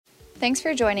Thanks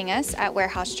for joining us at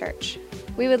Warehouse Church.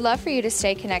 We would love for you to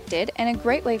stay connected, and a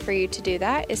great way for you to do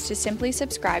that is to simply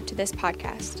subscribe to this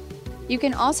podcast. You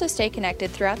can also stay connected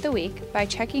throughout the week by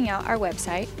checking out our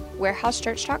website,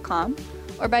 warehousechurch.com,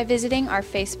 or by visiting our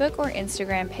Facebook or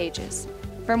Instagram pages.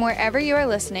 From wherever you are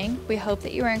listening, we hope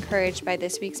that you are encouraged by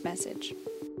this week's message. Do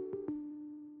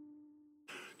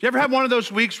you ever have one of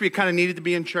those weeks where you kind of needed to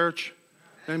be in church?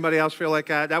 Anybody else feel like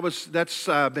that? That's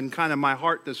been kind of my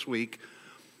heart this week.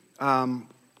 I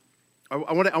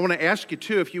want to ask you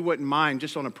too, if you wouldn't mind,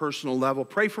 just on a personal level,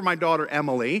 pray for my daughter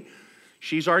Emily.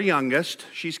 She's our youngest.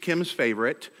 She's Kim's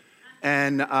favorite,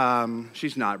 and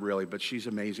she's not really, but she's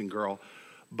an amazing girl.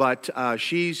 But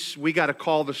we got a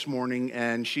call this morning,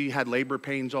 and she had labor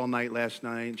pains all night last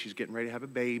night, and she's getting ready to have a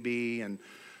baby, and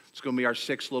it's going to be our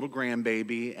 6th little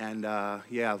grandbaby, and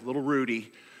little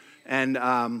Rudy. And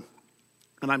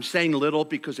I'm saying little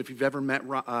because if you've ever met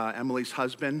Emily's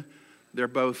husband, they're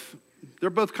both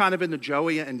kind of in the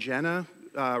Joey and Jenna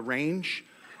range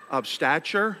of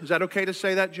stature. Is that okay to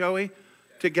say that, Joey?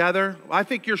 Together? Well, I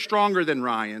think you're stronger than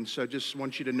Ryan, so just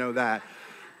want you to know that.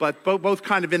 But both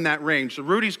kind of in that range. So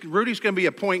Rudy's going to be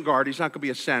a point guard. He's not going to be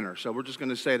a center. So we're just going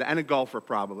to say that. And a golfer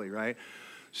probably, right?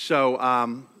 So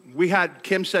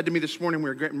Kim said to me this morning, we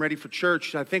were getting ready for church.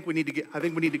 She said, I think we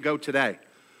need to go today.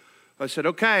 I said,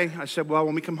 okay. I said, well,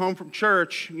 when we come home from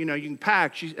church, you can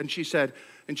pack. She said,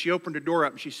 and she opened her door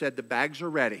up and she said, the bags are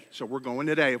ready. So we're going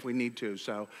today if we need to.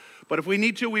 But if we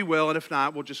need to, we will. And if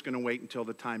not, we're just going to wait until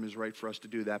the time is right for us to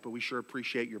do that. But we sure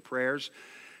appreciate your prayers.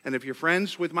 And if you're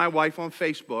friends with my wife on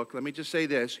Facebook, let me just say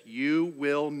this. You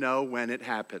will know when it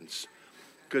happens.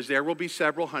 Because there will be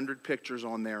several hundred pictures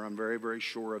on there. I'm very, very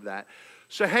sure of that.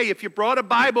 So, hey, if you brought a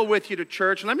Bible with you to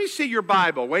church, let me see your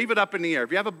Bible. Wave it up in the air.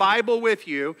 If you have a Bible with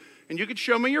you, and you could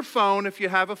show me your phone if you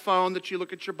have a phone that you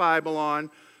look at your Bible on,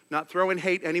 not throwing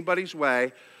hate anybody's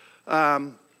way.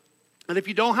 And if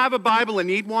you don't have a Bible and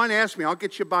need one, ask me. I'll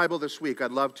get you a Bible this week.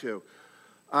 I'd love to.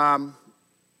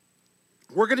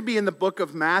 We're going to be in the book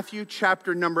of Matthew,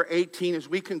 chapter number 18, as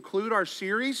we conclude our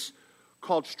series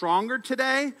called Stronger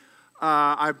today.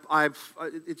 I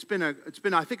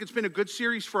think it's been a good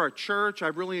series for our church.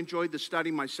 I've really enjoyed the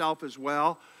study myself as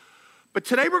well. But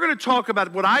today we're going to talk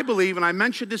about what I believe, and I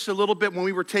mentioned this a little bit when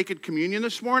we were taking communion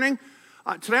this morning.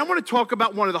 Today I want to talk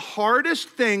about one of the hardest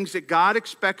things that God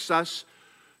expects us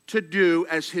to do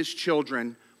as His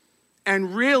children.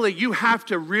 And really, you have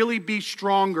to really be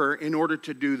stronger in order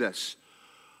to do this.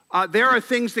 There are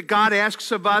things that God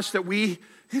asks of us that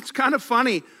it's kind of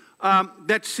funny,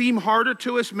 that seem harder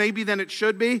to us maybe than it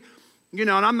should be. And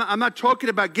I'm not talking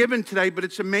about giving today, but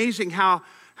it's amazing how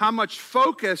much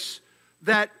focus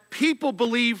that people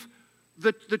believe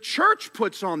the church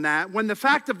puts on that, when the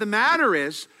fact of the matter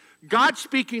is, God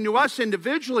speaking to us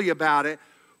individually about it,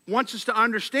 wants us to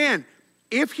understand,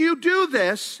 if you do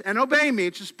this and obey me,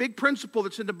 it's this big principle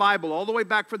that's in the Bible, all the way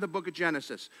back from the book of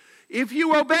Genesis. If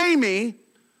you obey me,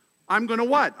 I'm going to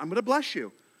what? I'm going to bless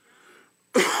you.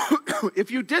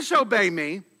 If you disobey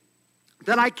me,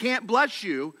 then I can't bless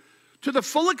you to the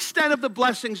full extent of the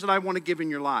blessings that I want to give in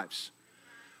your lives.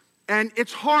 And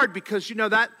it's hard because,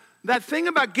 that thing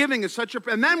about giving is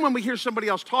and then when we hear somebody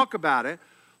else talk about it,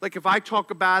 like if I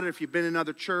talk about it, if you've been in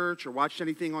another church or watched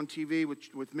anything on TV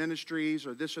with ministries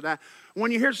or this or that,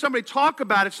 when you hear somebody talk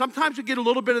about it, sometimes you get a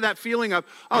little bit of that feeling of,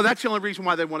 oh, that's the only reason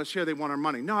why they want us here, they want our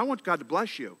money. No, I want God to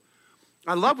bless you.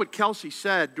 I love what Kelsey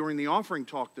said during the offering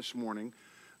talk this morning,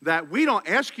 that we don't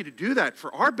ask you to do that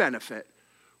for our benefit.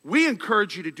 We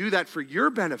encourage you to do that for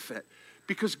your benefit,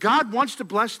 because God wants to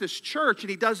bless this church, and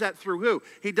He does that through who?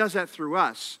 He does that through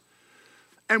us.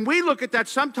 And we look at that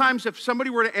sometimes. If somebody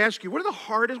were to ask you, what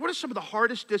are some of the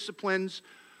hardest disciplines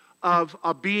of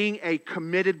being a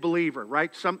committed believer,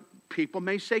 right? Some people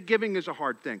may say giving is a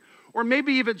hard thing, or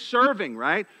maybe even serving,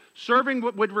 right? Serving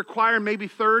would require maybe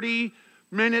 30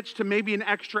 minutes to maybe an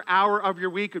extra hour of your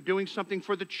week of doing something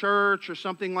for the church or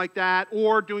something like that,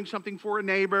 or doing something for a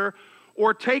neighbor,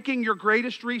 or taking your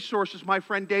greatest resources. My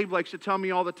friend Dave likes to tell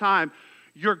me all the time,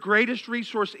 your greatest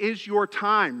resource is your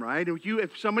time, right?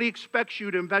 If somebody expects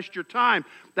you to invest your time,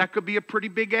 that could be a pretty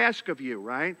big ask of you,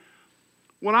 right?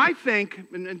 When I think,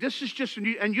 and this is just,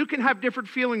 and you can have different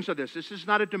feelings of this. This is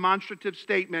not a demonstrative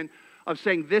statement of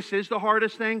saying this is the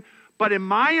hardest thing. But in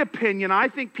my opinion, I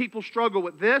think people struggle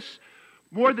with this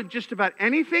more than just about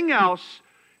anything else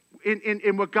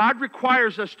in what God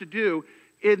requires us to do,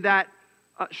 in that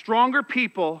stronger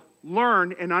people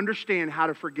learn and understand how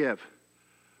to forgive.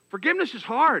 Forgiveness is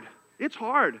hard. It's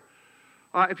hard.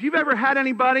 If you've ever had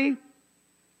anybody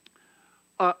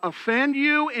offend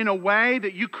you in a way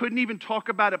that you couldn't even talk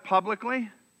about it publicly,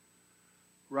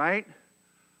 right?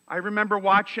 I remember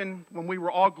watching, when we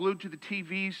were all glued to the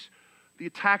TVs, the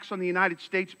attacks on the United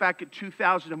States back in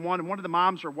 2001, and one of the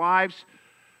moms or wives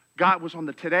was on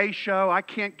the Today Show. I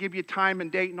can't give you time and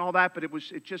date and all that, but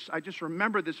I just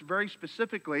remember this very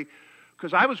specifically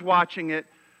because I was watching it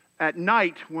at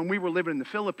night when we were living in the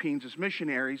Philippines as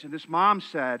missionaries, and this mom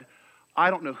said,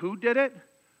 I don't know who did it,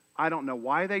 I don't know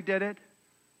why they did it,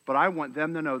 but I want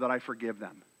them to know that I forgive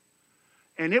them.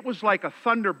 And it was like a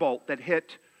thunderbolt that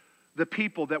hit the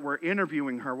people that were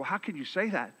interviewing her. Well, how could you say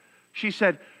that? She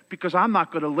said, because I'm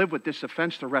not going to live with this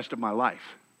offense the rest of my life.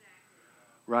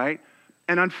 Right?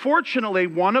 And unfortunately,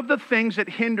 one of the things that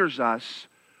hinders us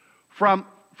from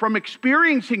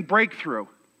experiencing breakthrough,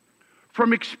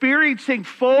 from experiencing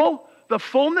the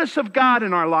fullness of God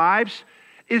in our lives,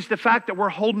 is the fact that we're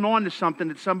holding on to something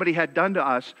that somebody had done to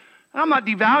us. And I'm not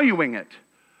devaluing it.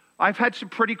 I've had some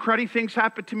pretty cruddy things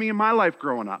happen to me in my life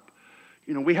growing up.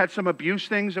 You know, we had some abuse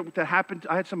things that happened.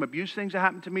 I had some abuse things that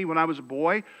happened to me when I was a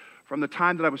boy from the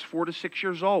time that I was 4 to 6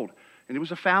 years old. And it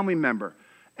was a family member.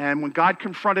 And when God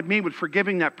confronted me with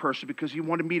forgiving that person because He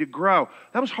wanted me to grow,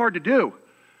 that was hard to do.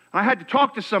 I had to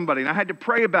talk to somebody, and I had to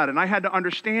pray about it, and I had to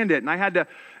understand it, and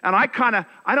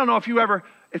I don't know if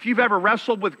you've ever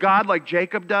wrestled with God like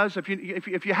Jacob does. If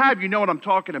you have, you know what I'm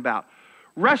talking about.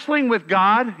 Wrestling with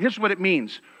God, here's what it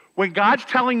means. When God's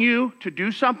telling you to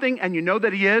do something and you know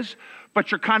that He is, but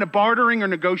you're kind of bartering or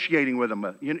negotiating with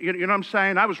Him. You know what I'm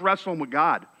saying? I was wrestling with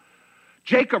God.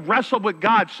 Jacob wrestled with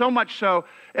God so much so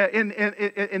in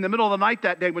the middle of the night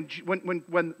that day when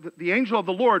the angel of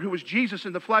the Lord, who was Jesus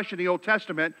in the flesh in the Old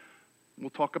Testament, we'll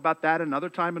talk about that another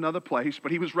time, another place,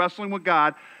 but he was wrestling with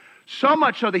God so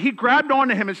much so that he grabbed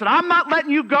onto him and said, I'm not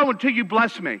letting you go until you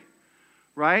bless me,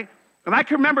 right? And I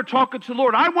can remember talking to the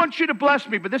Lord, I want you to bless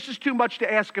me, but this is too much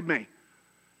to ask of me.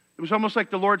 It was almost like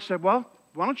the Lord said, well,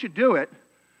 why don't you do it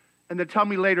and then tell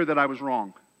me later that I was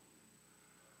wrong?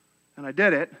 And I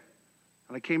did it,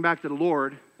 and I came back to the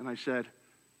Lord and I said,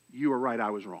 you were right, I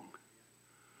was wrong.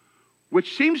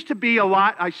 Which seems to be a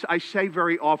lot I say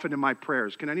very often in my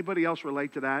prayers. Can anybody else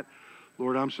relate to that?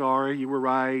 Lord, I'm sorry, you were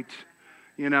right.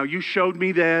 You know, you showed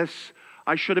me this.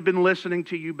 I should have been listening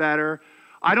to you better.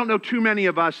 I don't know too many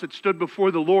of us that stood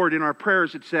before the Lord in our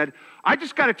prayers that said, I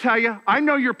just got to tell you, I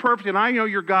know you're perfect and I know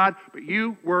you're God, but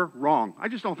you were wrong. I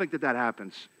just don't think that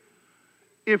happens.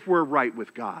 If we're right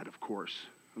with God, of course,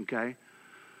 okay?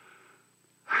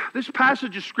 This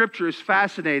passage of Scripture is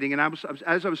fascinating, and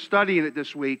as I was studying it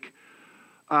this week,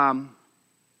 some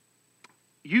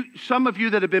of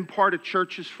you that have been part of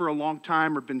churches for a long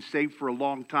time or been saved for a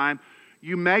long time,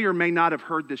 you may or may not have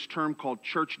heard this term called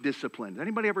church discipline. Did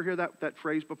anybody ever hear that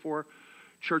phrase before?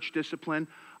 Church discipline.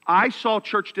 I saw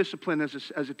church discipline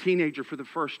as a teenager for the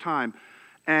first time,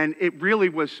 and it really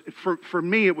was for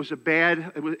me. It was a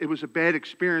bad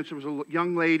experience. It was a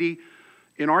young lady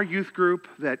in our youth group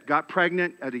that got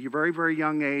pregnant at a very, very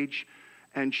young age,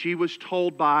 and she was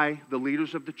told by the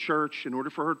leaders of the church, in order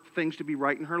for her things to be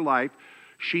right in her life,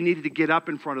 she needed to get up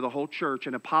in front of the whole church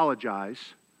and apologize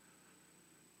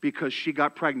because she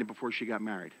got pregnant before she got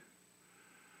married.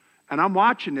 And I'm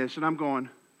watching this and I'm going,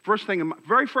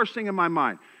 very first thing in my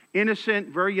mind, innocent,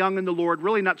 very young in the Lord,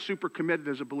 really not super committed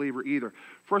as a believer either.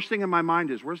 First thing in my mind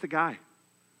is, where's the guy?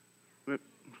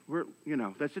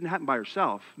 That didn't happen by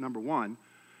herself, number one.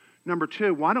 Number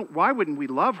two, why wouldn't we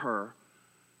love her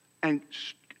and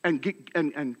kind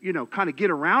of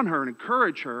get around her and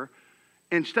encourage her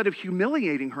instead of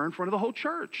humiliating her in front of the whole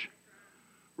church?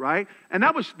 Right? And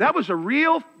that was a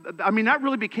real, that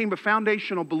really became a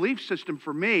foundational belief system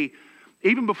for me,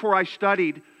 even before I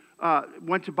studied,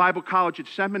 went to Bible college and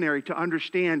seminary to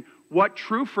understand what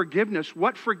true forgiveness,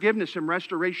 what forgiveness and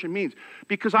restoration means.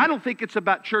 Because I don't think it's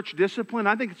about church discipline,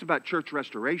 I think it's about church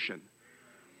restoration.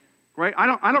 Right?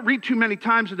 I don't read too many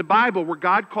times in the Bible where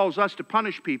God calls us to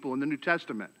punish people in the New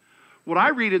Testament. What I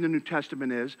read in the New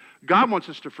Testament is God wants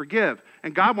us to forgive,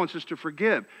 and God wants us to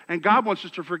forgive, and God wants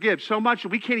us to forgive so much that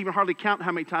we can't even hardly count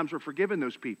how many times we're forgiving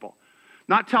those people.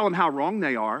 Not tell them how wrong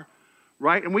they are,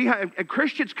 right? And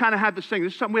Christians kind of have this thing.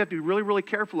 This is something we have to be really, really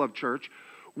careful of, church.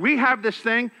 We have this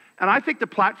thing, and I think the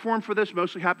platform for this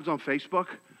mostly happens on Facebook.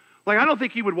 Like, I don't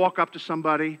think you would walk up to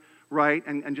somebody, right,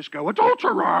 and just go,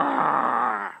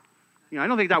 adulterer! I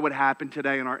don't think that would happen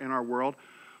today in our world.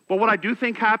 But what I do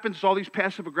think happens is all these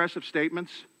passive-aggressive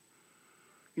statements.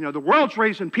 The world's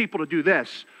raising people to do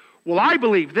this. Well, I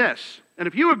believe this. And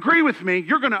if you agree with me,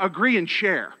 you're going to agree and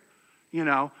share.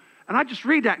 And I just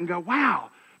read that and go,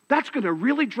 wow, that's going to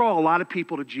really draw a lot of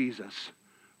people to Jesus,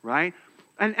 right?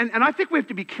 And I think we have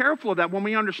to be careful of that when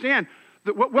we understand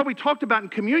what we talked about in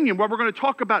communion, what we're going to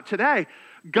talk about today,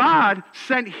 God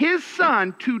sent his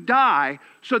son to die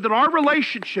so that our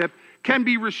relationship can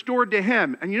be restored to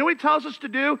him. And you know what he tells us to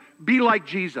do? Be like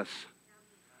Jesus.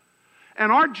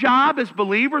 And our job as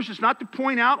believers is not to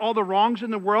point out all the wrongs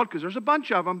in the world, because there's a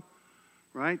bunch of them,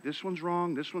 right? This one's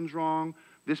wrong, this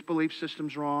belief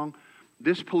system's wrong,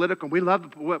 this political.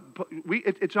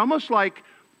 It's almost like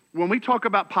when we talk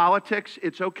about politics,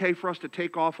 it's okay for us to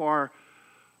take off our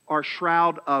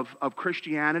shroud of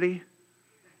Christianity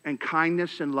and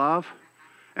kindness and love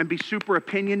and be super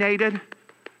opinionated,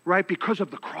 right? Because of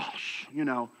the cross, you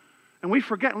know. And we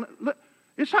forget, look,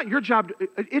 it's not your job,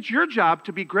 it's your job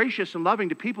to be gracious and loving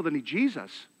to people that need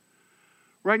Jesus,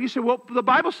 right? And you say, well, the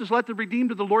Bible says, let the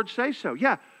redeemed of the Lord say so.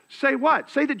 Yeah, say what?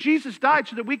 Say that Jesus died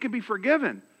so that we can be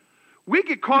forgiven. We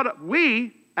get caught up,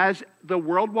 we as the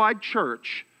worldwide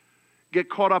church get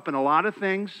caught up in a lot of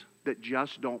things that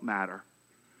just don't matter.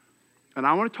 And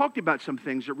I want to talk to you about some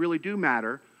things that really do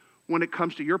matter when it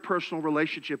comes to your personal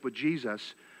relationship with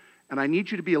Jesus. And I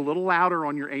need you to be a little louder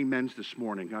on your amens this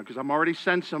morning, because I'm already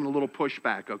sensing a little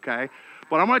pushback, okay?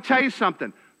 But I'm going to tell you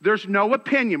something. There's no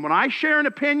opinion. When I share an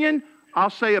opinion, I'll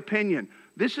say opinion.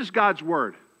 This is God's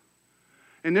word.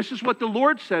 And this is what the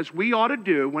Lord says we ought to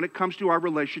do when it comes to our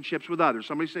relationships with others.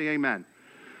 Somebody say amen.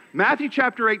 Matthew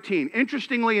chapter 18.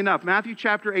 Interestingly enough, Matthew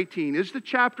chapter 18 is the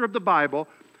chapter of the Bible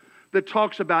that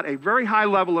talks about a very high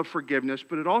level of forgiveness,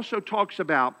 but it also talks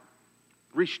about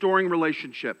restoring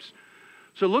relationships.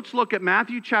 So let's look at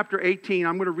Matthew chapter 18.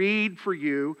 I'm going to read for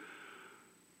you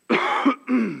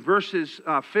verses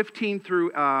 15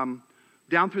 through,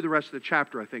 down through the rest of the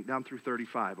chapter, I think, down through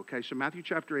 35. Okay, so Matthew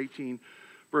chapter 18,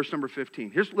 verse number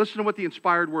 15. Listen to what the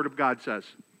inspired word of God says.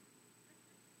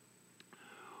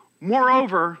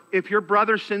 Moreover, if your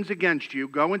brother sins against you,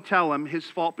 go and tell him his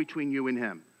fault between you and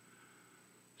him.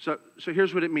 So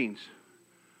here's what it means.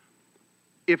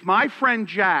 If my friend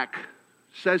Jack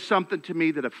says something to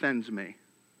me that offends me,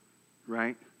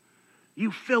 right?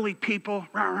 You Philly people,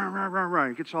 rah, rah, rah, rah, rah.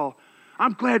 It gets all,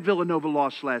 I'm glad Villanova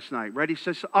lost last night, right? He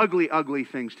says ugly, ugly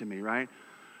things to me, right?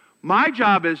 My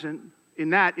job isn't,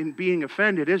 in being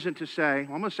offended, isn't to say,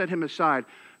 well, I'm going to set him aside,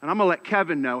 and I'm going to let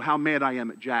Kevin know how mad I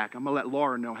am at Jack. I'm going to let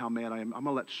Laura know how mad I am. I'm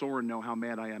going to let Soren know how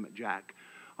mad I am at Jack.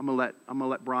 I'm going to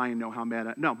let Brian know how mad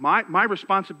I am. No, my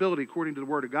responsibility, according to the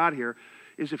Word of God here,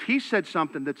 is if he said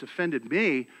something that's offended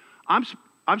me, I'm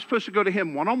supposed to go to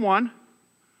him one-on-one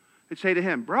and say to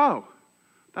him, bro,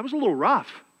 that was a little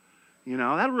rough. You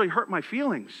know, that really hurt my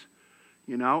feelings.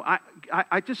 You know,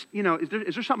 I just, you know,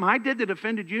 is there something I did that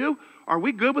offended you? Are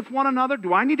we good with one another?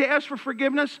 Do I need to ask for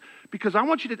forgiveness? Because I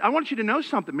want you to know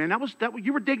something, man.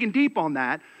 You were digging deep on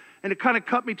that, and it kind of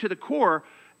cut me to the core.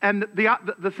 And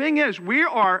the thing is,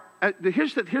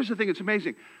 here's the thing that's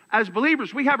amazing. As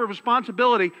believers, we have a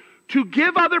responsibility to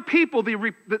give other people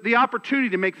the opportunity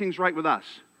to make things right with us.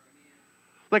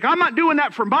 Like, I'm not doing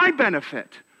that for my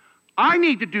benefit. I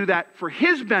need to do that for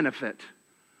his benefit.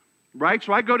 Right?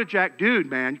 So I go to Jack, dude,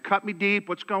 man, you cut me deep.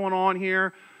 What's going on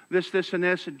here? This, and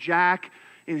this. And Jack,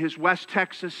 in his West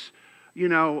Texas,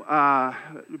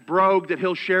 brogue that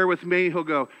he'll share with me, he'll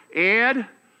go, Ed,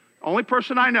 only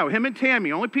person I know, him and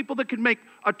Tammy, only people that can make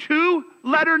a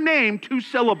 2-letter name 2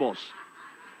 syllables.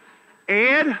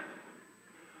 Ed,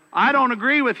 I don't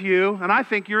agree with you, and I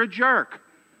think you're a jerk.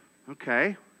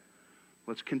 Okay,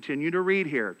 let's continue to read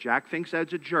here. Jack thinks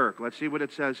Ed's a jerk. Let's see what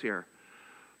it says here.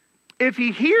 If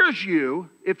he hears you,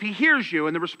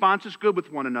 and the response is good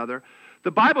with one another,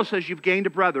 the Bible says you've gained a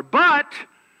brother. But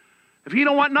if he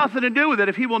don't want nothing to do with it,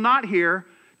 if he will not hear,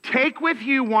 take with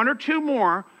you 1 or 2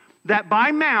 more, that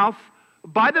by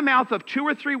the mouth of 2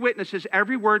 or 3 witnesses,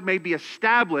 every word may be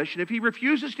established. And if he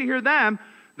refuses to hear them,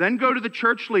 then go to the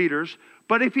church leaders.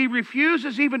 But if he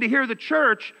refuses even to hear the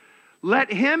church,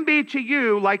 let him be to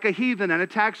you like a heathen and a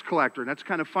tax collector. And that's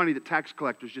kind of funny that tax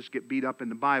collectors just get beat up in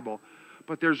the Bible.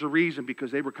 But there's a reason,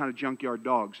 because they were kind of junkyard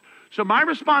dogs. So my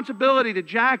responsibility to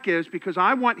Jack is, because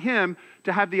I want him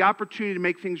to have the opportunity to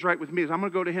make things right with me, is I'm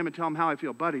going to go to him and tell him how I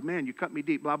feel. Buddy, man, you cut me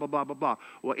deep, blah, blah, blah, blah, blah.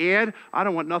 Well, Ed, I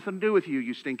don't want nothing to do with you,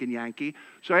 you stinking Yankee.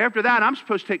 So after that, I'm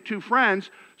supposed to take 2 friends.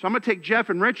 So I'm going to take Jeff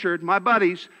and Richard, my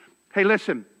buddies. Hey,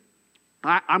 listen,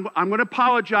 I'm going to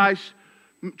apologize,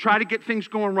 try to get things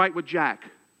going right with Jack.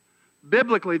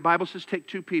 Biblically, the Bible says take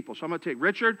 2 people. So I'm going to take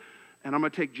Richard, and I'm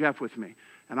going to take Jeff with me.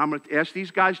 And I'm going to ask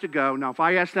these guys to go. Now, if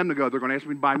I ask them to go, they're going to ask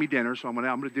me to buy me dinner, so I'm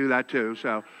going to do that too.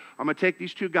 So I'm going to take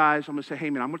these 2 guys. I'm going to say, hey,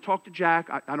 man, I'm going to talk to Jack.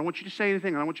 I don't want you to say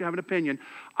anything. I don't want you to have an opinion.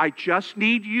 I just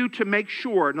need you to make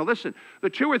sure. Now, listen, the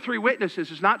 2 or 3 witnesses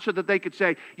is not so that they could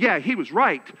say, yeah, he was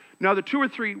right. Now, the 2 or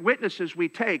 3 witnesses we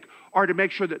take are to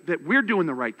make sure that we're doing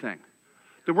the right thing.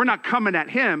 that we're not coming at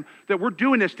him, that we're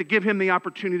doing this to give him the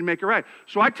opportunity to make it right.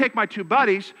 So I take my two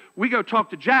buddies, we go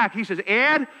talk to Jack. He says,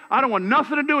 Ed, I don't want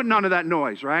nothing to do with none of that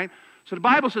noise, right? So the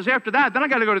Bible says after that, then I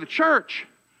got to go to the church.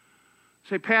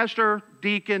 Say, pastor,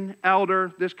 deacon,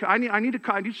 elder, I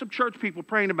need some church people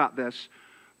praying about this.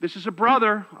 This is a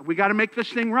brother. We got to make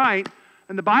this thing right.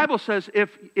 And the Bible says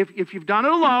if you've done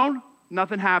it alone,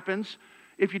 nothing happens.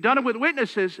 If you've done it with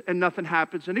witnesses and nothing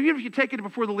happens, and even if you take it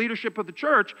before the leadership of the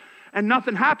church and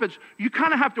nothing happens, you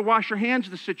kind of have to wash your hands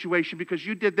of the situation because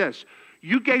you did this.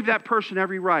 You gave that person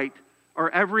every right or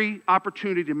every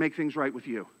opportunity to make things right with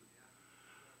you.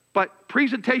 But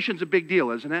presentation's a big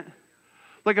deal, isn't it?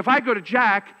 Like if I go to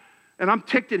Jack and I'm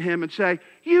ticked at him and say,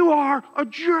 you are a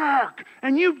jerk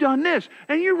and you've done this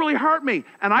and you really hurt me,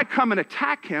 and I come and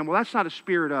attack him, well, that's not a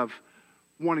spirit of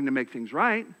wanting to make things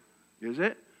right, is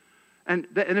it? And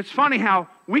it's funny how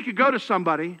we could go to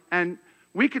somebody and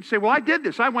we could say, well, I did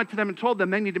this. I went to them and told them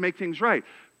they need to make things right.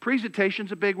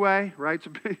 Presentation's a big way, right? It's a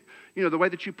big, the way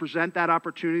that you present that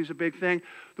opportunity is a big thing.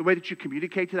 The way that you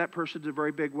communicate to that person is a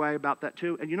very big way about that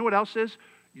too. And you know what else is?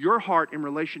 Your heart in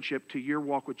relationship to your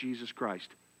walk with Jesus Christ.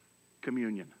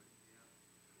 Communion.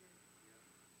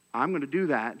 I'm going to do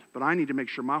that, but I need to make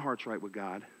sure my heart's right with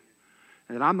God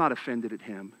and that I'm not offended at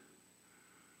him.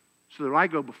 So that I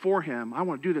go before him, I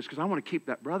want to do this because I want to keep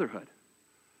that brotherhood.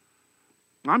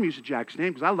 I'm using Jack's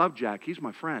name because I love Jack. He's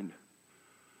my friend.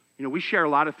 We share a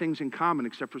lot of things in common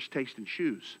except for his taste in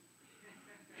shoes.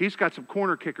 He's got some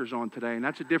corner kickers on today, and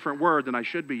that's a different word than I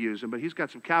should be using, but he's got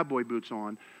some cowboy boots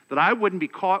on that I wouldn't be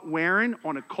caught wearing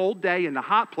on a cold day in the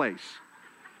hot place.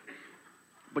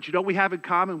 But you know what we have in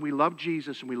common? We love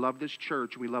Jesus, and we love this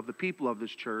church, and we love the people of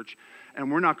this church,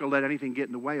 and we're not going to let anything get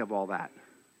in the way of all that.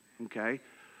 Okay?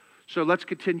 So let's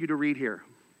continue to read here.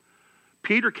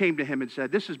 Peter came to him and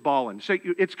said, this is balling. So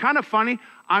it's kind of funny.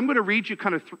 I'm going to read you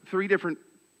kind of three different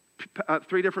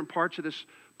parts of this,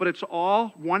 but it's all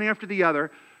one after the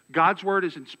other. God's word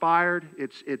is inspired.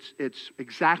 It's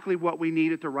exactly what we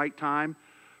need at the right time,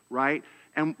 right?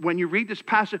 And when you read this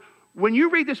passage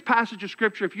of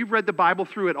Scripture, if you've read the Bible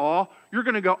through it all, you're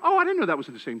going to go, oh, I didn't know that was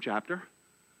in the same chapter,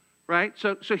 right?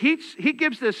 So he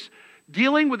gives this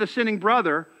dealing with a sinning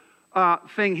brother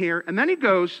thing here. And then he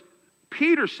goes,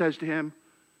 Peter says to him,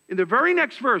 in the very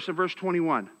next verse, in verse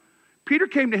 21, Peter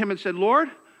came to him and said, Lord,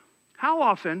 how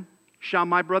often shall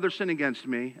my brother sin against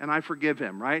me and I forgive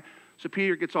him, right? So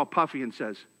Peter gets all puffy and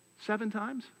says, 7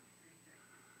 times?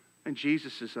 And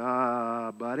Jesus says,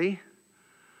 buddy,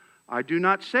 I do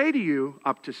not say to you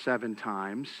up to 7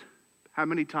 times. How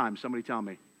many times? Somebody tell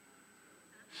me.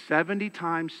 70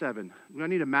 times 7. We're going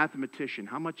to need a mathematician.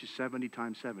 How much is 70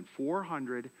 times 7?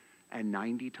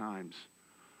 490 times.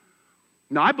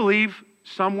 Now, I believe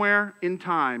somewhere in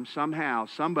time, somehow,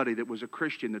 somebody that was a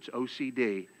Christian that's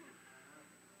OCD,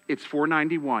 it's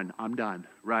 491, I'm done,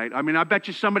 right? I mean, I bet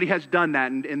you somebody has done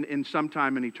that in some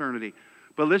time in eternity.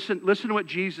 But listen to what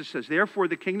Jesus says. Therefore,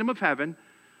 the kingdom of heaven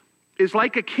is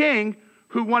like a king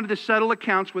who wanted to settle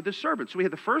accounts with his servants. So we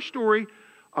had the first story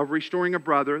of restoring a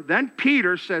brother. Then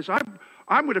Peter says, I'm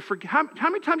going to forgive. How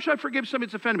many times should I forgive somebody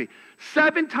that's offended me?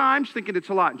 7 times, thinking it's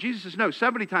a lot. And Jesus says, no,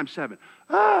 70 times 7.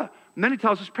 And then he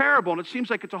tells this parable, and it seems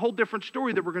like it's a whole different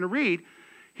story that we're going to read.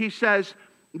 He says,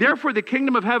 therefore, the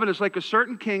kingdom of heaven is like a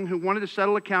certain king who wanted to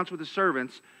settle accounts with his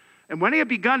servants. And when he had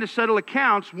begun to settle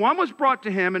accounts, one was brought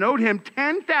to him and owed him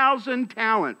 10,000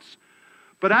 talents.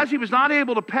 But as he was not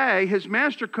able to pay, his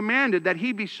master commanded that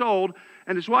he be sold,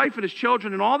 and his wife and his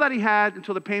children and all that he had,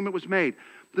 until the payment was made.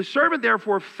 The servant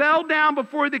therefore fell down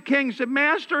before the king and said,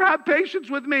 Master, have patience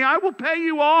with me. I will pay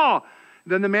you all.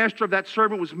 Then the master of that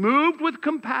servant was moved with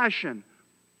compassion.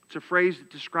 It's a phrase that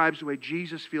describes the way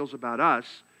Jesus feels about us.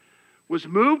 Was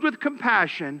moved with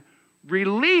compassion,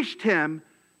 released him,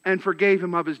 and forgave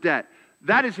him of his debt.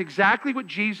 That is exactly what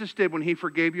Jesus did when he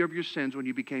forgave you of your sins when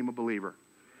you became a believer.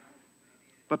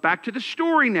 But back to the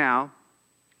story now.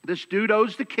 This dude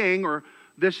owes the king, or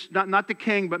this, not the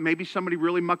king, but maybe somebody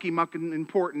really mucky-mucking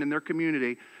important in their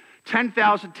community,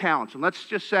 10,000 talents. And let's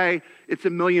just say it's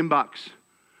 $1 million.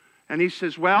 And he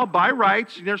says, well, by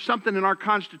rights, and there's something in our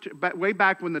Constitution, way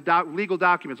back when the legal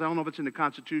documents, I don't know if it's in the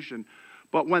Constitution,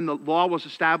 but when the law was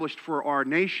established for our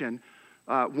nation,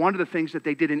 one of the things that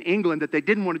they did in England that they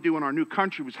didn't want to do in our new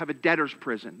country was have a debtor's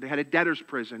prison. They had a debtor's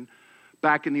prison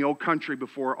back in the old country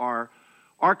before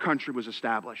our country was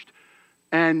established.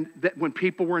 And that when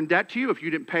people were in debt to you, if you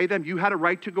didn't pay them, you had a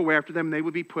right to go after them, and they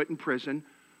would be put in prison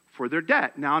for their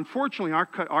debt. Now, unfortunately,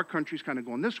 our country's kind of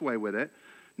going this way with it.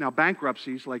 Now,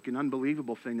 bankruptcy is like an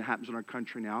unbelievable thing that happens in our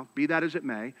country now. Be that as it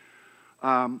may,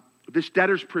 this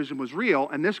debtor's prison was real,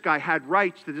 and this guy had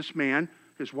rights to this man.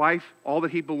 his wife, all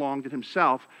that he belonged, and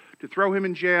himself, to throw him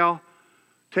in jail,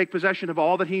 take possession of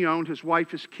all that he owned, his wife,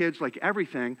 his kids, like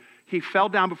everything. He fell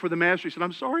down before the master. He said,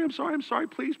 I'm sorry.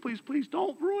 Please, please, please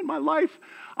don't ruin my life.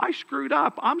 I screwed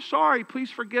up. I'm sorry. Please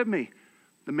forgive me.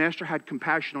 The master had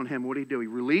compassion on him. What did he do? He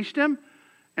released him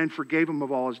and forgave him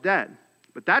of all his debt.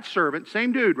 But that servant,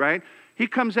 same dude, right? He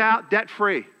comes out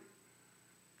debt-free.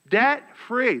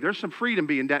 Debt-free. There's some freedom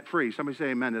being debt-free. Somebody say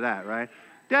amen to that, right?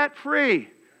 Debt-free.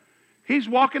 He's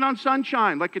walking on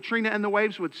sunshine, like Katrina and the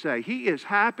waves would say. He is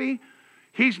happy.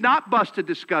 He's not busted,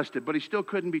 disgusted, but he still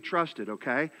couldn't be trusted,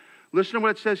 okay? Listen to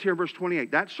what it says here in verse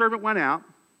 28. That servant went out,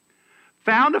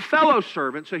 found a fellow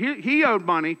servant. So he owed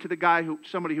money to the guy,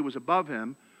 somebody who was above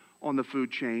him on the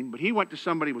food chain, but he went to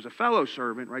somebody who was a fellow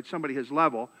servant, right? Somebody his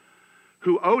level,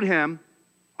 who owed him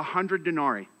 100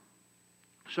 denarii.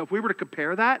 So if we were to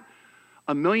compare that,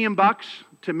 $1 million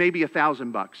to maybe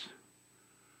 $1,000.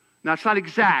 Now, it's not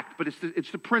exact, but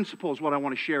it's the principle is what I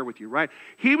want to share with you, right?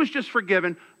 He was just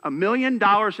forgiven $1 million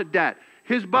of debt.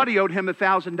 His buddy owed him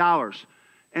 $1,000.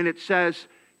 And it says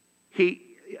he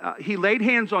laid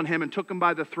hands on him and took him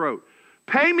by the throat.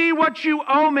 Pay me what you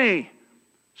owe me.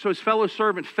 So his fellow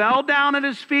servant fell down at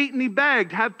his feet and he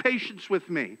begged, have patience with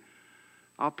me.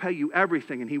 I'll pay you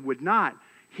everything. And he would not.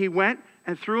 He went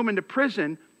and threw him into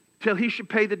prison till he should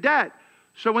pay the debt.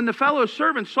 So when the fellow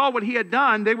servants saw what he had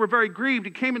done, they were very grieved.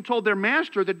 He came and told their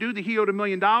master, the dude that he owed $1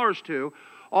 million to,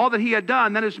 all that he had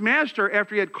done. Then his master,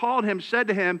 after he had called him, said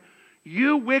to him,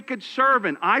 you wicked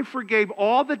servant, I forgave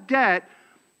all the debt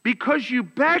because you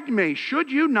begged me. Should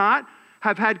you not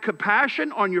have had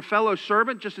compassion on your fellow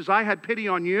servant, just as I had pity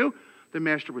on you? The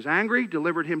master was angry,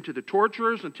 delivered him to the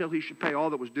torturers until he should pay all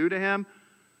that was due to him.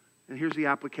 And here's the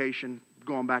application,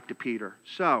 going back to Peter.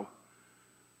 So,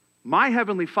 my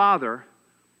heavenly Father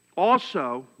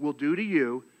also will do to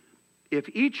you if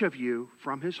each of you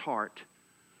from his heart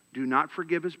do not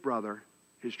forgive his brother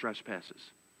his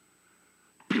trespasses.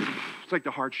 It's like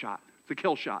the hard shot, the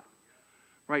kill shot,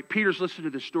 right? Peter's listening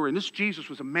to this story, and this Jesus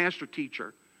was a master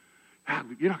teacher. You're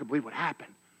not going to believe what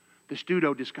happened. This dude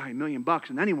owed this guy $1 million,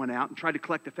 and then he went out and tried to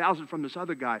collect 1,000 from this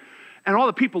other guy. And all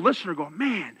the people listening are going,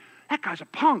 man, that guy's a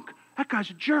punk. That guy's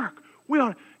a jerk.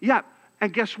 Yeah,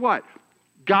 and guess what?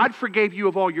 God forgave you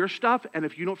of all your stuff, and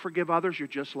if you don't forgive others, you're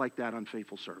just like that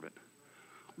unfaithful servant.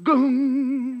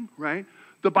 Goom, right?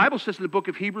 The Bible says in the book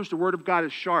of Hebrews, the word of God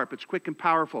is sharp. It's quick and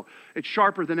powerful. It's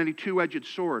sharper than any two-edged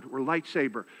sword or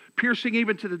lightsaber, piercing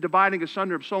even to the dividing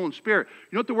asunder of soul and spirit.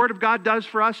 You know what the word of God does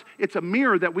for us? It's a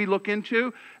mirror that we look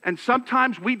into, and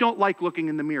sometimes we don't like looking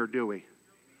in the mirror, do we?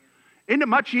 Isn't it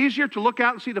much easier to look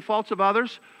out and see the faults of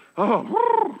others?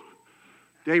 Oh,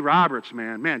 Dave Roberts,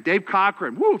 man. Dave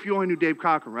Cochran. Woo, if you only knew Dave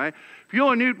Cochran, right? If you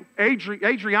only knew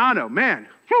Adriano, man.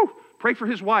 Woo, pray for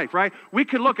his wife, right? We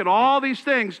can look at all these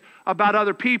things about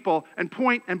other people and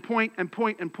point and point and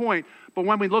point and point. But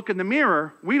when we look in the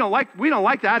mirror, we don't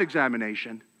like that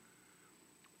examination.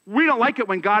 We don't like it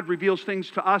when God reveals things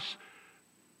to us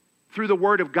through the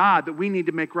Word of God that we need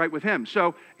to make right with Him.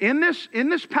 So in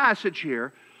this passage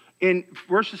here, in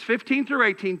verses 15 through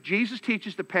 18, Jesus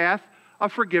teaches the path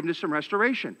of forgiveness and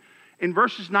restoration. In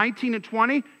verses 19 and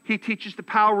 20, he teaches the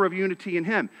power of unity in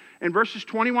him. In verses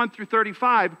 21 through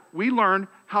 35, we learn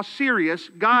how serious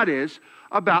God is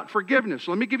about forgiveness.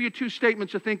 So let me give you two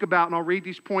statements to think about, and I'll read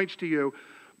these points to you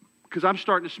because I'm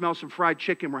starting to smell some fried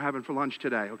chicken we're having for lunch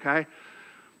today, okay?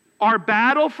 Our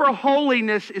battle for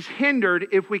holiness is hindered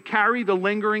if we carry the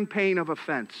lingering pain of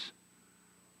offense.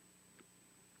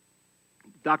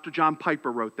 Dr. John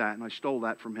Piper wrote that, and I stole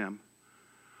that from him.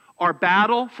 Our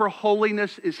battle for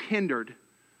holiness is hindered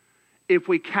if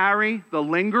we carry the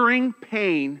lingering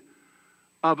pain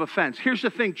of offense. Here's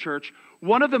the thing, church.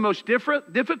 One of the most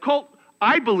difficult,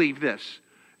 I believe this,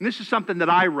 and this is something that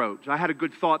I wrote. I had a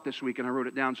good thought this week, and I wrote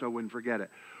it down so I wouldn't forget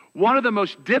it. One of the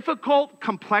most difficult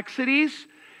complexities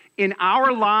in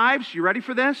our lives, you ready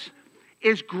for this,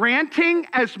 is granting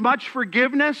as much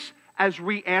forgiveness as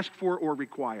we ask for or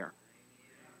require.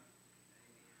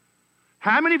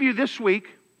 How many of you this week,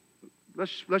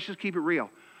 let's just keep it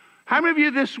real. How many of you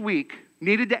this week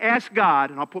needed to ask God,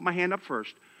 and I'll put my hand up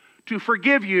first, to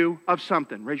forgive you of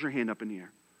something? Raise your hand up in the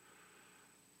air.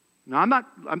 Now,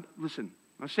 listen,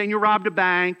 I'm not saying you robbed a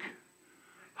bank.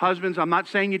 Husbands, I'm not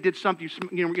saying you did something,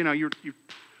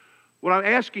 what I'm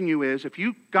asking you is, if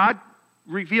God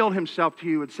revealed himself to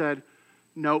you and said,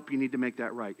 nope, you need to make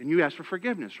that right. And you ask for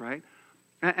forgiveness, right?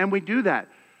 And we do that.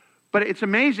 But it's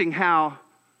amazing how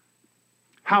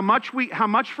much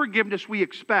forgiveness we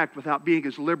expect without being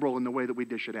as liberal in the way that we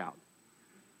dish it out.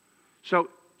 So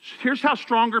here's how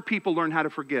stronger people learn how to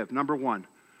forgive. Number one,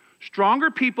 stronger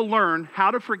people learn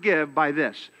how to forgive by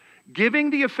this: giving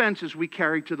the offenses we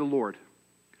carry to the Lord.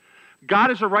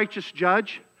 God is a righteous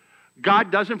judge.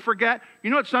 God doesn't forget. You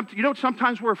know what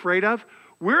sometimes we're afraid of?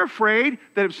 We're afraid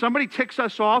that if somebody ticks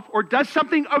us off or does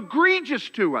something egregious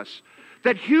to us,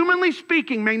 that humanly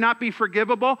speaking may not be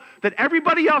forgivable, that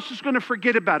everybody else is going to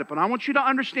forget about it. But I want you to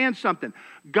understand something.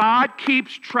 God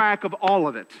keeps track of all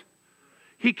of it.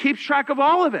 He keeps track of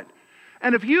all of it.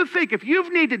 And if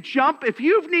you've needed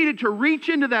to reach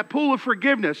into that pool of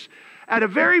forgiveness at a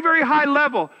very, very high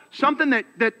level, something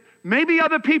that maybe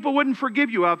other people wouldn't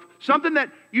forgive you of, something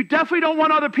that you definitely don't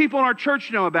want other people in our church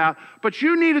to know about, but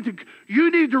you needed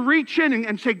to reach in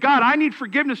and say, God, I need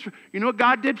forgiveness. You know what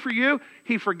God did for you?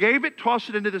 He forgave it, tossed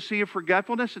it into the sea of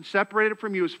forgetfulness, and separated it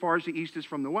from you as far as the east is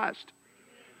from the west.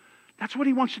 That's what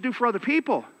He wants to do for other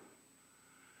people.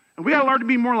 And we got to learn to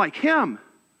be more like Him.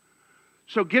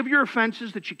 So give your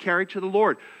offenses that you carry to the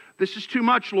Lord. This is too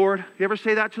much, Lord. You ever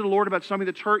say that to the Lord about somebody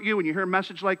that's hurt you when you hear a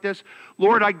message like this?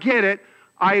 Lord, I get it.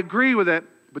 I agree with it,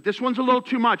 but this one's a little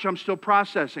too much. I'm still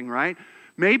processing, right?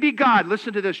 Maybe God,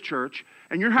 listen to this, church,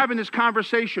 and you're having this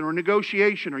conversation or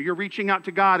negotiation, or you're reaching out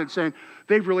to God and saying,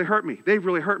 they've really hurt me. They've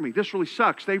really hurt me. This really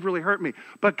sucks. They've really hurt me.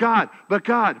 But God.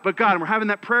 And we're having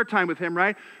that prayer time with Him,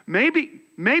 right?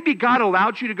 Maybe God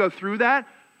allowed you to go through that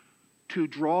to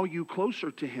draw you closer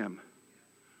to Him.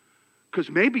 Because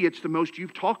maybe it's the most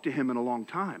you've talked to Him in a long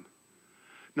time.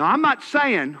 Now, I'm not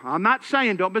saying,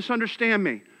 don't misunderstand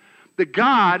me, that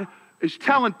God is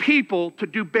telling people to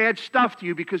do bad stuff to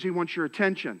you because He wants your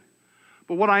attention.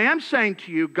 But what I am saying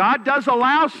to you, God does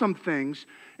allow some things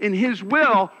in His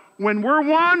will when we're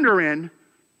wandering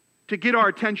to get our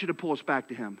attention to pull us back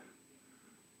to Him.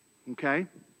 Okay?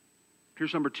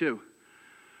 Here's number 2.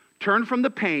 Turn from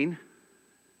the pain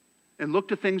and look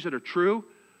to things that are true,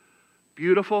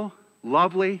 beautiful,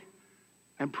 lovely,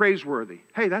 and praiseworthy.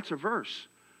 Hey, that's a verse.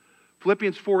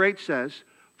 Philippians 4:8 says,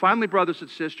 finally, brothers and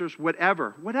sisters,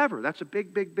 whatever, that's a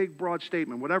big, broad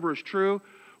statement. Whatever is true,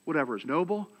 whatever is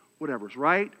noble, whatever is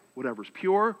right, whatever is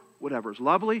pure, whatever is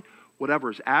lovely, whatever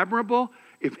is admirable,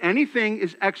 if anything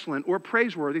is excellent or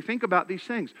praiseworthy, think about these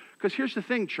things. Because here's the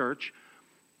thing, church,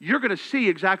 you're going to see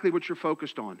exactly what you're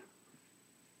focused on.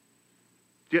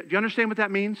 Do you understand what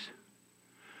that means?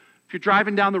 If you're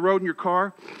driving down the road in your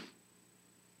car,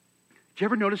 do you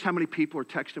ever notice how many people are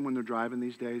texting when they're driving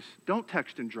these days? Don't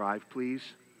text and drive, please.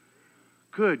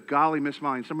 Good golly, Miss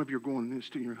Molly, some of you are going this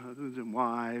to your husbands and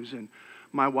wives, and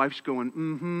my wife's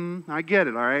going, I get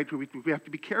it, all right? We have to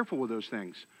be careful with those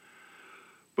things.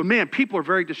 But man, people are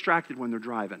very distracted when they're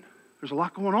driving. There's a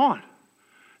lot going on.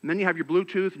 And then you have your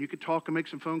Bluetooth, and you could talk and make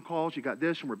some phone calls. You got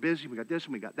this, and we're busy. We got this,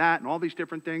 and we got that, and all these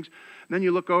different things. And then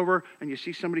you look over, and you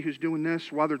see somebody who's doing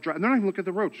this while they're driving. They're not even looking at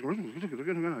the road. Just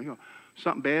going,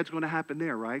 something bad's going to happen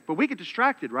there, right? But we get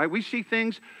distracted, right? We see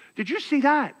things. Did you see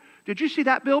that? Did you see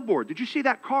that billboard? Did you see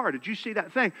that car? Did you see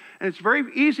that thing? And it's very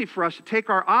easy for us to take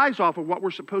our eyes off of what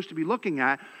we're supposed to be looking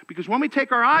at, because when we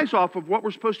take our eyes off of what we're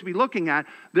supposed to be looking at,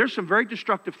 there's some very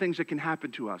destructive things that can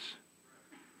happen to us.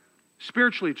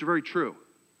 Spiritually, it's very true.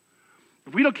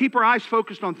 If we don't keep our eyes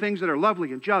focused on things that are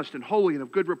lovely and just and holy and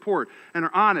of good report and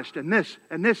are honest and this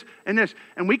and this and this,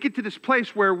 and we get to this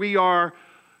place where we are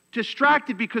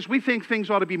distracted because we think things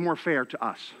ought to be more fair to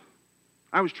us.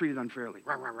 I was treated unfairly.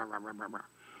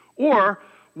 Or,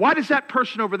 why does that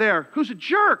person over there, who's a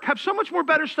jerk, have so much more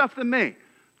better stuff than me?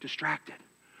 Distracted.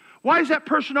 Why does that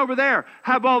person over there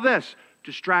have all this?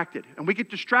 Distracted. And we get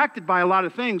distracted by a lot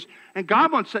of things. And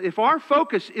God wants to, if our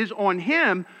focus is on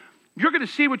Him, you're going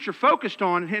to see what you're focused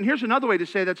on. And here's another way to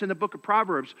say that's in the book of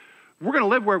Proverbs. We're going to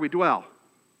live where we dwell.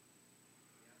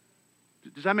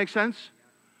 Does that make sense?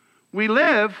 We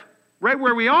live right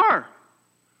where we are.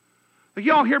 Like,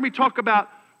 y'all hear me talk about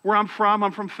where I'm from.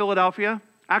 I'm from Philadelphia.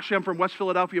 Actually, I'm from West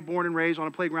Philadelphia, born and raised on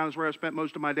a playground is where I spent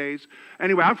most of my days.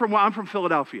 Anyway, I'm from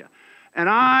Philadelphia. And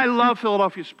I love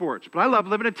Philadelphia sports, but I love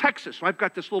living in Texas. So I've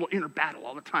got this little inner battle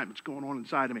all the time that's going on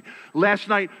inside of me. Last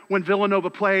night when Villanova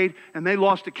played and they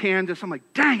lost to Kansas, I'm like,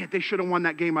 dang it, they should have won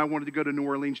that game. I wanted to go to New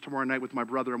Orleans tomorrow night with my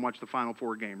brother and watch the Final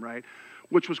Four game, right?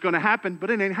 Which was going to happen, but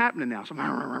it ain't happening now. So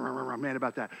I'm mad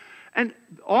about that. And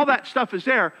all that stuff is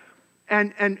there.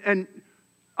 And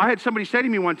I had somebody say to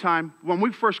me one time, when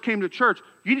we first came to church,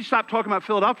 you need to stop talking about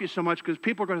Philadelphia so much because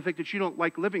people are going to think that you don't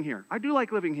like living here. I do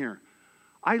like living here.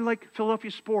 I like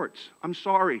Philadelphia sports. I'm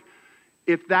sorry.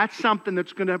 If that's something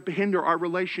that's going to hinder our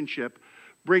relationship,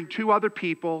 bring 2 other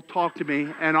people, talk to me,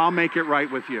 and I'll make it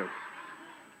right with you.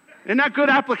 Isn't that good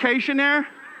application there?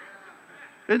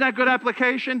 Isn't that good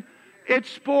application? It's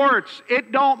sports.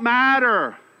 It don't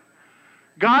matter.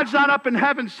 God's not up in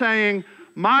heaven saying,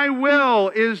 My will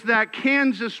is that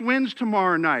Kansas wins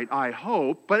tomorrow night. I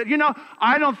hope. But,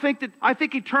 I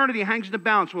think eternity hangs in the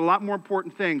balance with a lot more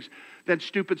important things than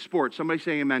stupid sports. Somebody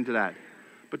say amen to that.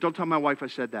 But don't tell my wife I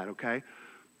said that, okay?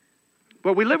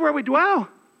 But we live where we dwell.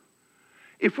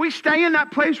 If we stay in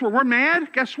that place where we're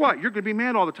mad, guess what? You're going to be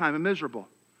mad all the time and miserable.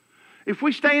 If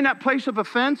we stay in that place of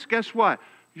offense, guess what?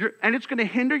 And it's going to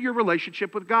hinder your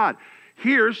relationship with God.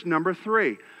 Here's number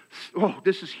 3. Oh,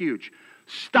 this is huge.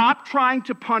 Stop trying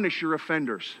to punish your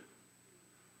offenders.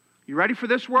 You ready for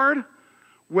this word?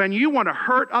 When you want to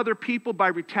hurt other people by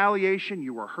retaliation,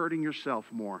 you are hurting yourself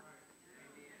more.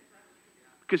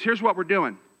 Because here's what we're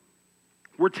doing.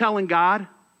 We're telling God,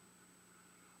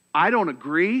 I don't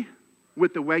agree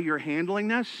with the way you're handling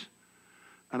this.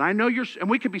 And I know and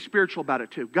we could be spiritual about it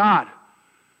too. God,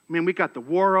 we got the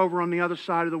war over on the other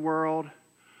side of the world.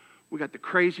 We got the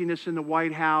craziness in the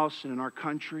White House and in our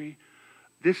country.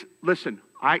 Listen,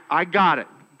 I got it.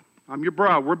 I'm your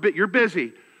bro. You're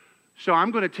busy. So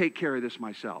I'm going to take care of this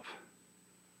myself.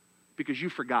 Because you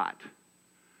forgot.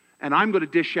 And I'm going to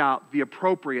dish out the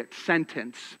appropriate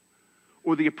sentence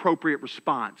or the appropriate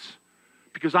response.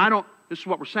 Because this is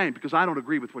what we're saying, because I don't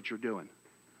agree with what you're doing.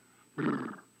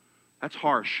 That's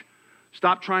harsh.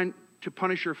 Stop trying to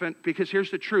punish your offense, because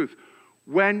here's the truth.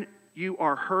 When you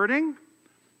are hurting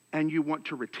and you want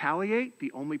to retaliate,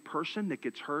 the only person that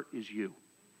gets hurt is you.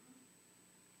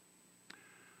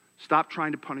 Stop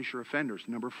trying to punish your offenders.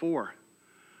 Number 4,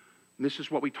 and this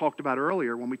is what we talked about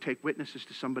earlier when we take witnesses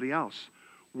to somebody else.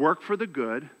 Work for the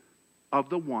good of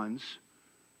the ones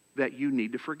that you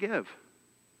need to forgive.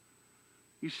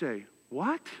 You say,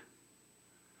 what?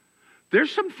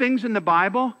 There's some things in the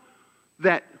Bible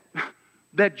that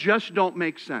just don't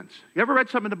make sense. You ever read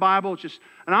something in the Bible?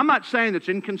 And I'm not saying it's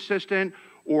inconsistent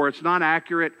or it's not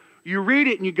accurate. You read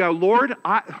it and you go, Lord,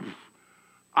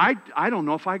 I don't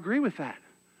know if I agree with that.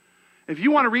 If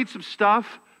you want to read some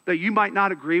stuff that you might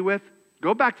not agree with,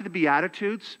 go back to the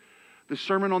Beatitudes, the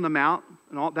Sermon on the Mount,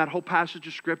 and all that whole passage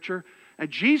of Scripture.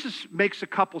 And Jesus makes a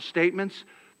couple statements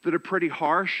that are pretty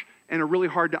harsh and are really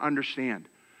hard to understand.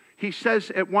 He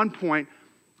says at one point,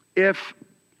 if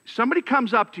somebody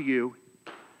comes up to you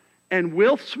and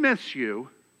Will Smiths you,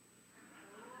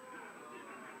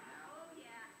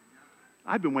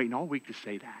 I've been waiting all week to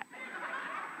say that.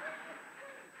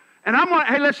 And I'm like,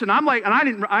 hey, listen,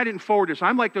 and I didn't forward this.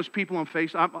 I'm like those people on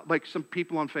Facebook. I'm like some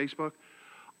people on Facebook.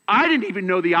 I didn't even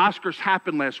know the Oscars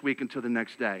happened last week until the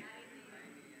next day.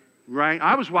 Right?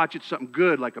 I was watching something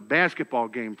good, like a basketball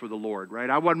game for the Lord, right?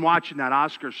 I wasn't watching that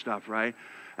Oscar stuff, right?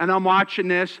 And I'm watching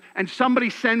this, and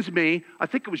somebody sends me, I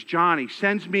think it was Johnny,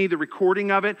 sends me the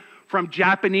recording of it from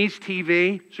Japanese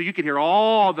TV, so you can hear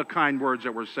all the kind words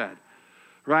that were said,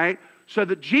 right? So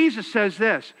that Jesus says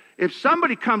this, if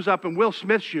somebody comes up and Will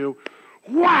Smiths you,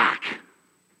 whack!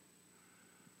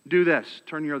 Do this,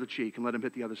 turn your other cheek and let him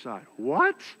hit the other side.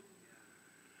 What?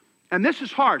 And this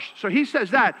is harsh. So he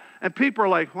says that, and people are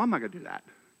like, well, I'm not going to do that.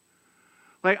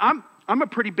 Like, I'm a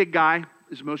pretty big guy,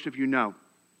 as most of you know.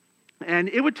 And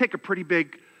it would take a pretty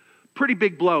big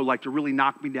blow, like, to really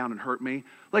knock me down and hurt me.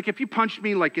 Like, if you punched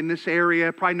me, like, in this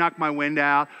area, probably knock my wind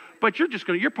out. But you're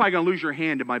probably going to lose your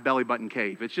hand in my belly button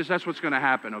cave. That's what's going to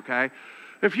happen, okay?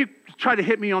 If you try to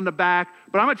hit me on the back,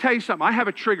 but I'm going to tell you something. I have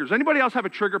a trigger. Does anybody else have a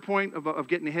trigger point of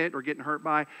getting hit or getting hurt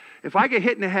by? If I get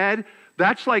hit in the head,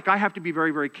 that's like I have to be very,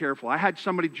 very careful. I had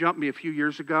somebody jump me a few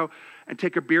years ago and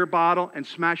take a beer bottle and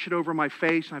smash it over my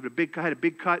face. I had a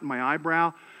big cut in my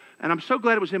eyebrow. And I'm so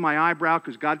glad it was in my eyebrow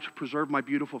because God preserved my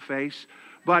beautiful face.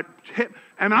 And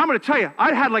I'm going to tell you,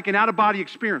 I had like an out-of-body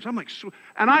experience. I'm like,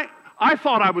 and I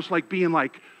thought I was like being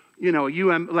like,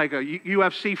 like a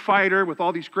UFC fighter with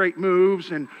all these great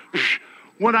moves. And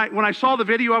when I saw the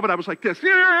video of it, I was like this, kind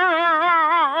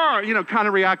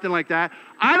of reacting like that.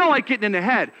 I don't like getting in the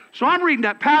head. So I'm reading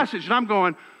that passage and I'm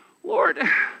going, Lord,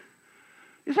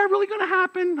 is that really going to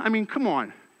happen? I mean, come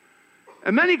on.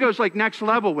 And then he goes like next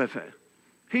level with it.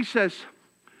 He says,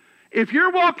 if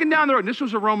you're walking down the road, and this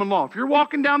was a Roman law, if you're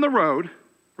walking down the road,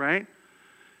 right,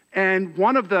 and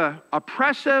one of the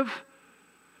oppressive,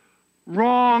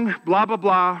 wrong, blah, blah,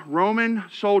 blah, Roman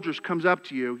soldiers comes up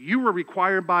to you, you were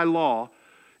required by law,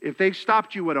 if they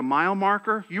stopped you at a mile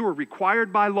marker, you were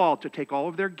required by law to take all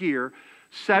of their gear,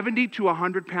 70 to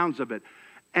 100 pounds of it,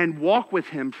 and walk with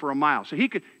him for a mile. So he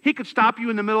could stop you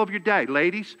in the middle of your day.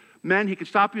 Ladies, men, he could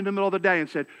stop you in the middle of the day and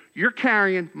said, you're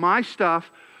carrying my stuff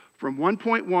from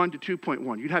 1.1 to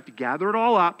 2.1. You'd have to gather it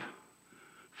all up,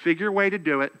 figure a way to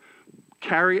do it,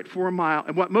 carry it for a mile.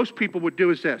 And what most people would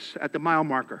do is this, at the mile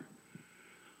marker.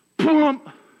 Boom!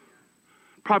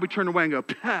 Probably turn away and go,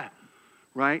 pah,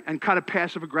 right? And kind of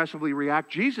passive-aggressively react.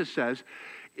 Jesus says,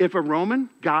 If a Roman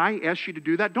guy asks you to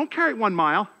do that, don't carry it 1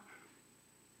 mile.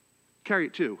 Carry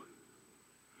it 2.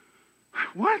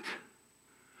 What?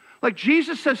 Like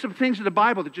Jesus says some things in the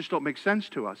Bible that just don't make sense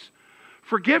to us.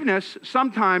 Forgiveness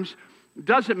sometimes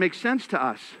doesn't make sense to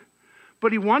us.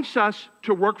 But he wants us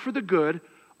to work for the good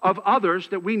of others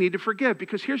that we need to forgive.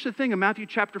 Because here's the thing, in Matthew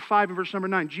chapter 5 and verse number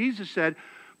 9, Jesus said,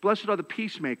 "Blessed are the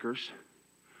peacemakers,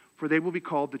 for they will be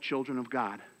called the children of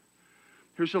God."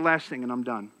 Here's the last thing, and I'm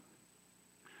done.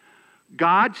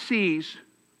 God sees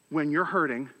when you're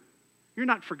hurting. You're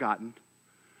not forgotten.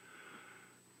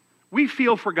 We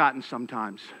feel forgotten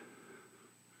sometimes.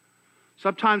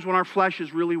 Sometimes when our flesh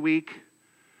is really weak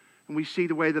and we see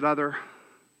the way that other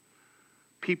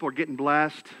people are getting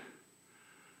blessed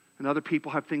and other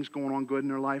people have things going on good in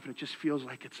their life, and it just feels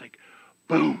like it's like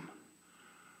boom,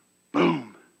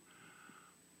 boom,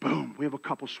 boom. We have a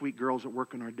couple sweet girls that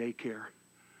work in our daycare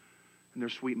and their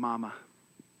sweet mama.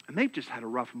 And they've just had a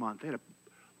rough month. They had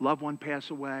a loved one pass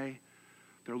away.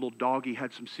 Their little doggy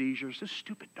had some seizures. Those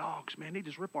stupid dogs, man, they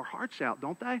just rip our hearts out,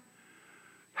 don't they?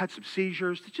 Had some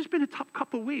seizures. It's just been a tough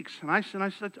couple of weeks. And I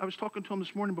was talking to them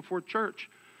this morning before church,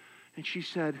 and she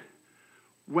said,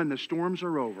 when the storms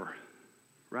are over,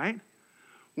 right?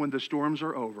 When the storms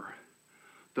are over,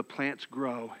 the plants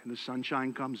grow and the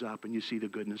sunshine comes up and you see the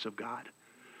goodness of God.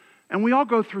 And we all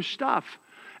go through stuff.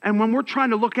 And when we're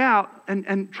trying to look out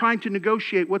and trying to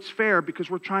negotiate what's fair because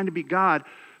we're trying to be God,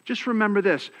 just remember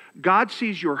this. God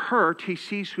sees your hurt. He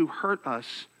sees who hurt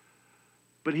us,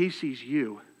 but he sees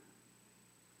you.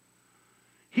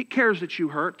 He cares that you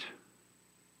hurt.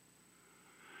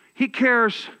 He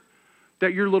cares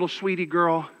that your little sweetie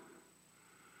girl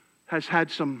has had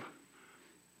some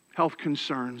health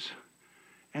concerns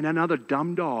and another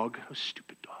dumb dog, those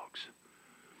stupid dogs,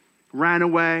 ran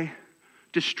away,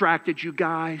 distracted you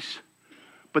guys,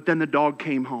 but then the dog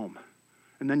came home.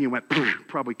 And then you went,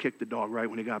 probably kicked the dog right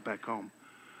when he got back home.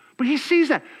 But he sees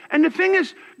that. And the thing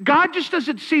is, God just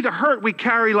doesn't see the hurt we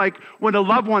carry like when a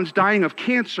loved one's dying of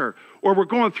cancer or we're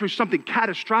going through something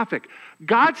catastrophic.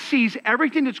 God sees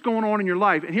everything that's going on in your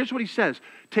life. And here's what he says.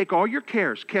 Take all your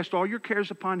cares, cast all your cares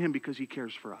upon him because he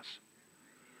cares for us.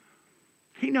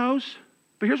 He knows.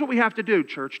 But here's what we have to do,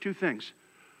 church. 2 things.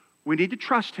 We need to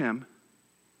trust him.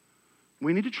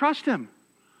 We need to trust him.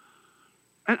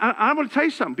 And I'm going to tell you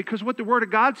something, because what the Word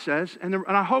of God says, and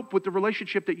I hope with the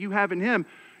relationship that you have in him,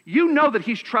 you know that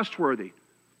he's trustworthy.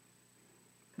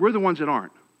 We're the ones that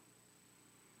aren't.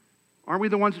 Aren't we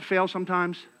the ones that fail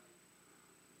sometimes?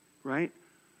 Right?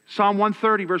 Psalm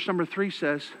 130, verse number 3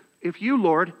 says, if you,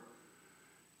 Lord,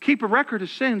 keep a record of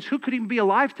sins, who could even be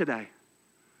alive today?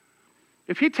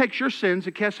 If he takes your sins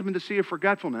and casts them into the sea of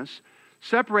forgetfulness,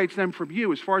 separates them from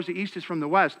you as far as the east is from the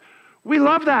west, we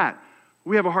love that.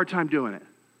 We have a hard time doing it.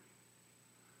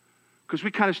 Because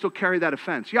we kind of still carry that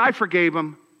offense. Yeah, I forgave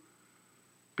him,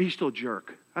 but he's still a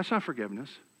jerk. That's not forgiveness.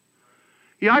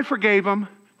 Yeah, I forgave him.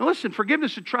 Now listen,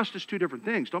 forgiveness and trust is 2 different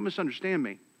things. Don't misunderstand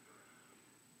me.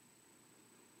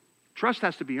 Trust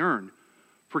has to be earned.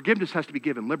 Forgiveness has to be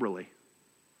given liberally.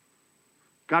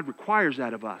 God requires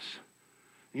that of us.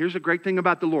 And here's the great thing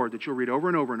about the Lord that you'll read over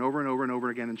and over and over and over and over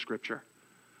again in Scripture.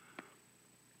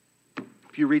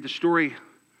 If you read the story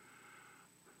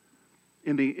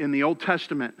in the Old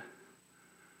Testament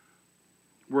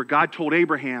where God told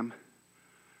Abraham,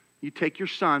 you take your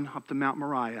son up to Mount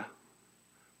Moriah,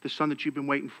 the son that you've been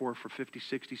waiting for 50,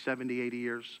 60, 70, 80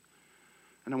 years,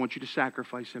 and I want you to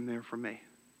sacrifice him there for me.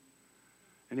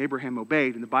 And Abraham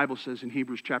obeyed, and the Bible says in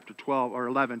Hebrews chapter 12 or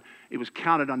 11, it was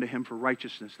counted unto him for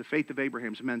righteousness. The faith of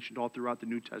Abraham is mentioned all throughout the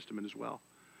New Testament as well.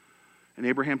 And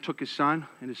Abraham took his son,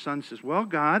 and his son says, well,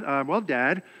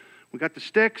 Dad, we got the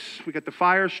sticks, we got the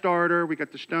fire starter, we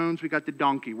got the stones, we got the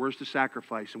donkey. Where's the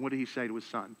sacrifice? And what did he say to his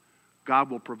son? God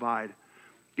will provide.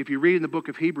 If you read in the book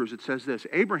of Hebrews, it says this,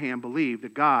 Abraham believed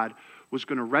that God was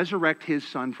going to resurrect his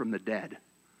son from the dead.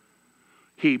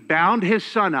 He bound his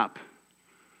son up,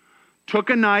 took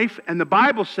a knife, and the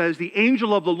Bible says the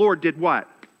angel of the Lord did what?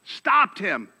 Stopped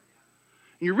him.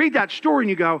 And you read that story and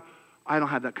you go, I don't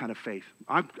have that kind of faith.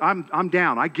 I'm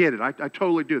down. I get it. I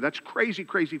totally do. That's crazy,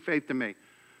 crazy faith to me.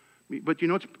 But you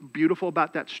know what's beautiful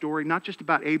about that story? Not just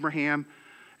about Abraham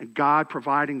and God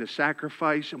providing the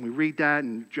sacrifice, and we read that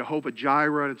in Jehovah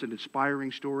Jireh, and it's an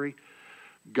inspiring story.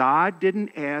 God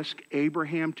didn't ask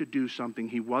Abraham to do something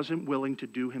he wasn't willing to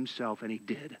do himself, and he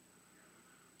did.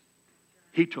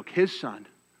 He took his son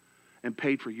and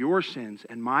paid for your sins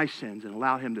and my sins and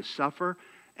allowed him to suffer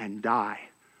and die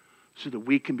so that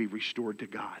we can be restored to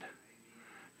God.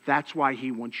 That's why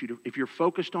he wants you to, if you're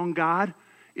focused on God,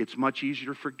 it's much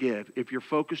easier to forgive. If you're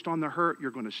focused on the hurt,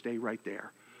 you're going to stay right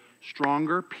there.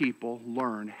 Stronger people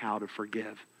learn how to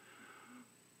forgive.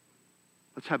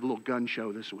 Let's have a little gun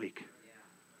show this week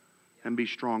and be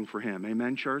strong for him.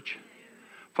 Amen, church?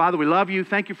 Father, we love you.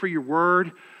 Thank you for your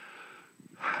word.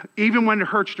 Even when it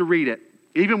hurts to read it,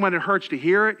 even when it hurts to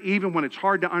hear it, even when it's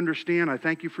hard to understand, I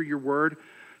thank you for your word.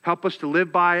 Help us to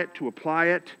live by it, to apply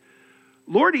it.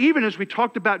 Lord, even as we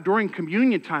talked about during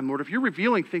communion time, Lord, if you're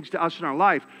revealing things to us in our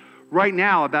life right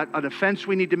now about an offense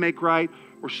we need to make right,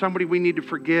 or somebody we need to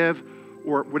forgive,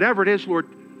 or whatever it is, Lord,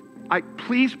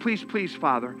 please,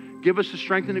 Father, give us the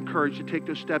strength and the courage to take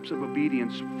those steps of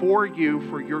obedience for you,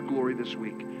 for your glory this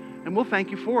week. And we'll thank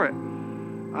you for it.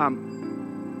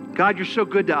 God, you're so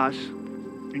good to us,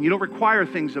 and you don't require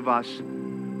things of us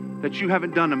that you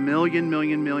haven't done a million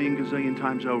gazillion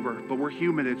times over. But we're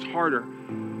human. It's harder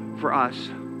for us.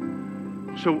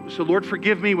 So Lord,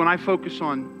 forgive me when I focus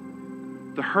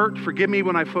on the hurt. Forgive me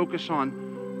when I focus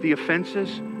on the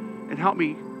offenses. And help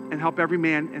me and help every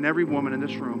man and every woman in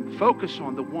this room focus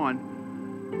on the one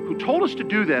who told us to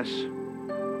do this,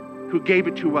 who gave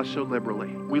it to us so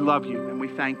liberally. We love you and we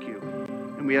thank you.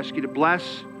 And we ask you to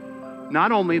bless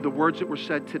not only the words that were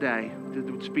said today that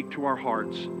would speak to our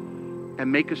hearts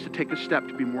and make us to take a step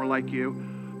to be more like you.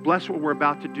 Bless what we're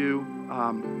about to do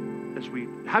as we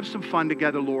have some fun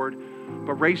together, Lord,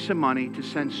 but raise some money to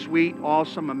send sweet,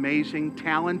 awesome, amazing,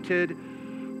 talented,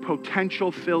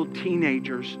 potential-filled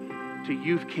teenagers to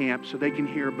youth camp so they can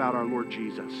hear about our Lord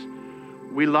Jesus.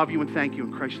 We love you and thank you.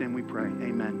 In Christ's name we pray.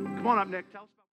 Amen. Come on up, Nick. Tell us about